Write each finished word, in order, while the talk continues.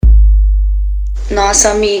Nossa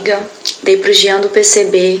amiga, dei pro Jean do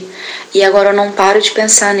PCB e agora eu não paro de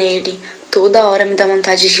pensar nele. Toda hora me dá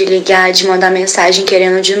vontade de ligar, de mandar mensagem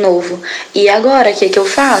querendo de novo. E agora, o que eu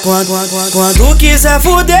faço? Quando quiser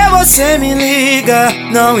fuder, você me liga.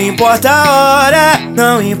 Não importa a hora,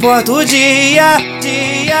 não importa o dia.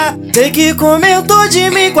 Sei que comentou de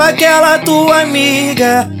mim com aquela tua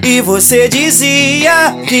amiga e você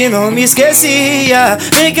dizia que não me esquecia.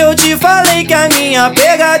 Bem que eu te falei que a minha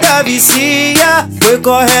pegada vicia. Foi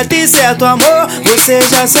correto e certo, amor, você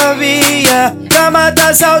já sabia. Pra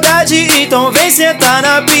matar a saudade, então vem sentar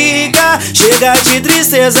na pica. Chega de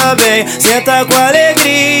tristeza, vem, senta com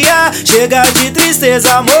alegria. Chega de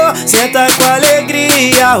tristeza, amor, senta com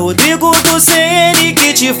alegria. Rodrigo do CN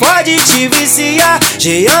que te fode, te vicia.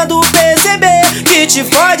 Jean do PCB que te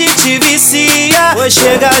fode, te vicia. Oi,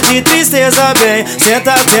 chega de tristeza, vem,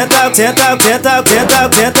 senta, senta, senta, senta, senta,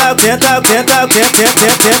 senta, senta, senta,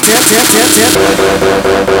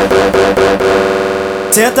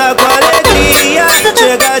 senta com alegria.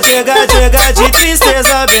 Chega de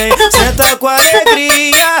tristeza, vem, senta com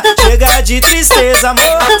alegria. Chega de tristeza,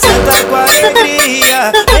 amor, senta com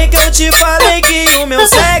alegria. Bem que eu te falei que o meu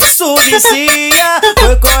sexo vicia.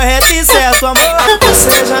 Foi correto e certo, amor,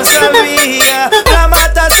 você já sabia. Pra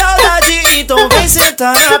matar a saudade, então vem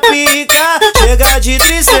sentar na pica. Chega de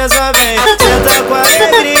tristeza, vem, senta com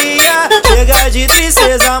alegria. Chega de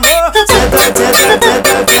tristeza, amor, senta, senta,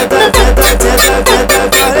 senta, senta, senta, senta, senta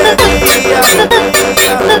com alegria.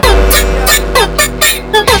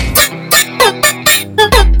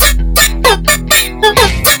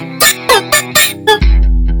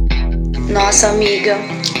 Nossa amiga,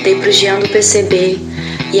 dei pro Jean do PCB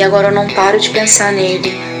e agora eu não paro de pensar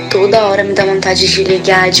nele. Toda hora me dá vontade de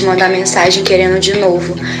ligar, de mandar mensagem querendo de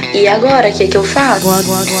novo. E agora, o que eu faço?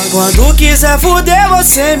 Quando quiser fuder,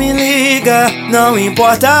 você me liga. Não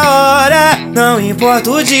importa a hora, não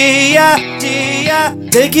importa o dia.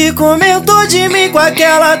 Sei que comentou de mim com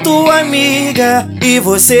aquela tua amiga e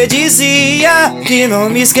você dizia que não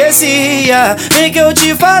me esquecia. Bem que eu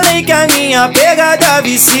te falei que a minha pegada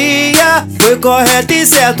vicia. Foi correto e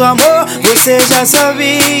certo, amor, você já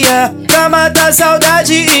sabia. Pra matar a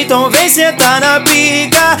saudade, então vem sentar na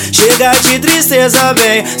pica. Chega de tristeza,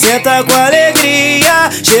 vem, senta com alegria.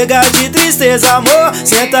 Chega de tristeza, amor,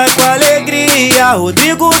 senta com alegria.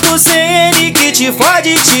 Rodrigo do CN que te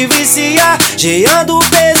fode, te vicia. Jean do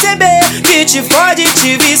PCB que te fode,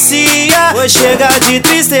 te vicia. Oi, chega de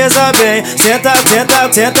tristeza, vem, senta,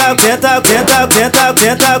 senta, senta, senta, senta, senta,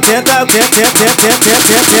 senta,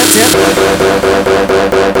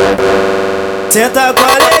 senta, senta com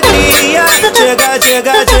alegria.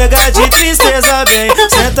 Chega de tristeza, vem,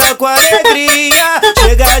 senta com alegria.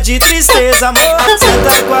 Chega de tristeza, amor,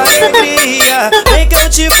 senta com alegria. Bem que eu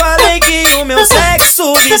te falei que o meu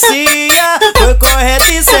sexo vicia. Foi correto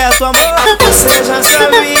e certo, amor, você já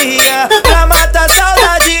sabia. Pra matar a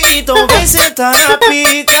saudade, então vem sentar na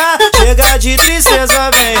pica. Chega de tristeza,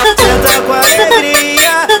 vem, senta com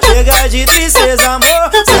alegria. Chega de tristeza, amor,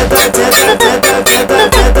 senta, senta, senta, senta,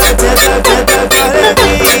 senta, senta, senta com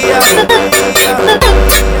alegria.